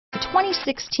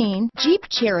2016 Jeep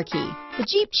Cherokee. The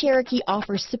Jeep Cherokee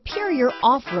offers superior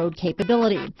off-road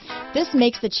capability. This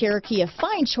makes the Cherokee a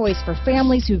fine choice for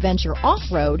families who venture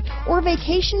off-road or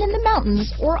vacation in the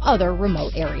mountains or other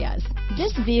remote areas.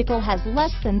 This vehicle has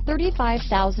less than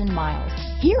 35,000 miles.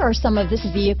 Here are some of this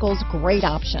vehicle's great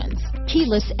options: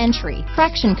 keyless entry,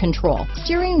 traction control,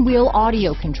 steering wheel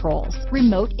audio controls,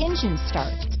 remote engine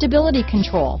start, stability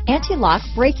control, anti-lock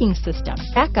braking system,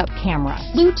 backup camera,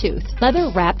 Bluetooth,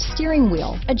 leather-wrapped steering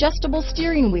wheel, adjustable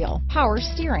steering wheel, power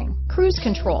steering, cruise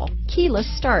control,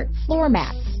 keyless start, floor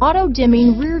mats,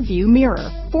 auto-dimming rear view mirror,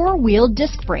 four-wheel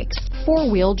disc brakes,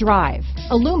 four-wheel drive,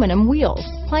 aluminum wheels,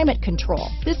 climate control.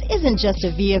 This isn't just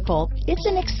a vehicle, it's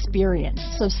an experience.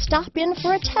 So stop in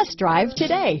for a test drive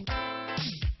today.